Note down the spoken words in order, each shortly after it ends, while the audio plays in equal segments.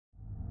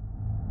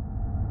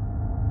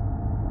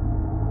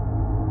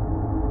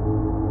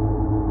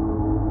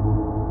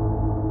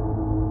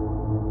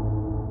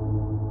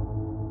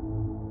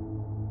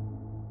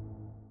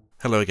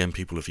Hello again,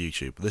 people of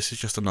YouTube. This is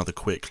just another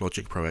quick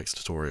Logic Pro X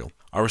tutorial.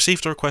 I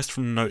received a request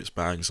from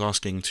Notesbags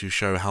asking to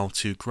show how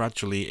to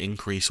gradually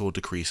increase or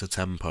decrease a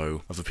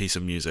tempo of a piece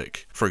of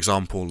music. For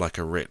example, like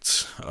a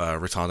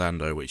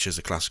ritardando, which is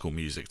a classical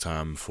music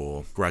term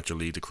for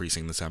gradually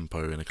decreasing the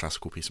tempo in a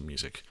classical piece of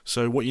music.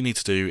 So what you need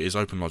to do is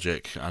open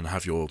Logic and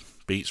have your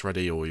beats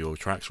ready or your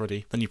tracks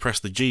ready. Then you press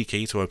the G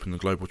key to open the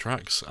global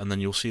tracks, and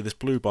then you'll see this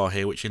blue bar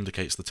here which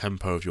indicates the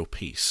tempo of your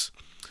piece,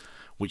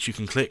 which you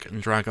can click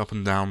and drag up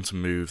and down to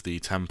move the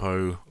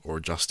tempo or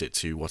adjust it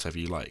to whatever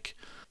you like.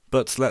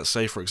 But let's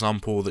say, for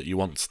example, that you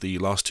want the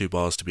last two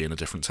bars to be in a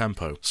different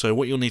tempo. So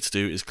what you'll need to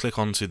do is click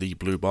onto the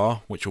blue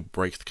bar, which will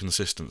break the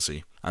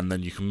consistency, and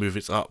then you can move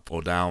it up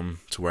or down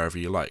to wherever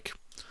you like.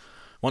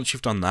 Once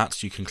you've done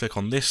that, you can click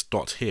on this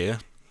dot here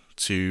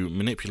to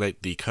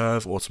manipulate the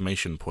curve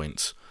automation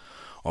point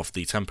of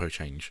the tempo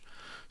change,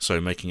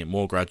 so making it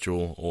more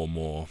gradual or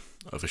more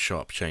of a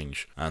sharp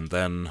change. And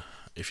then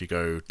if you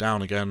go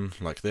down again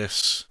like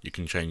this, you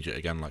can change it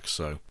again like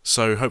so.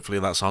 So hopefully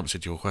that's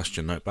answered your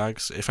question,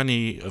 Notebags. If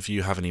any of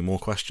you have any more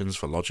questions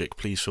for Logic,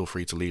 please feel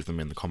free to leave them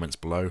in the comments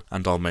below,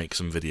 and I'll make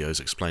some videos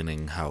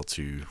explaining how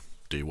to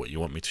do what you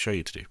want me to show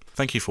you to do.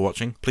 Thank you for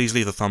watching. Please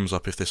leave a thumbs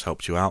up if this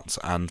helped you out,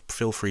 and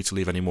feel free to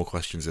leave any more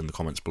questions in the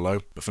comments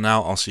below. But for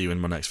now, I'll see you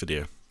in my next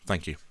video.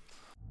 Thank you.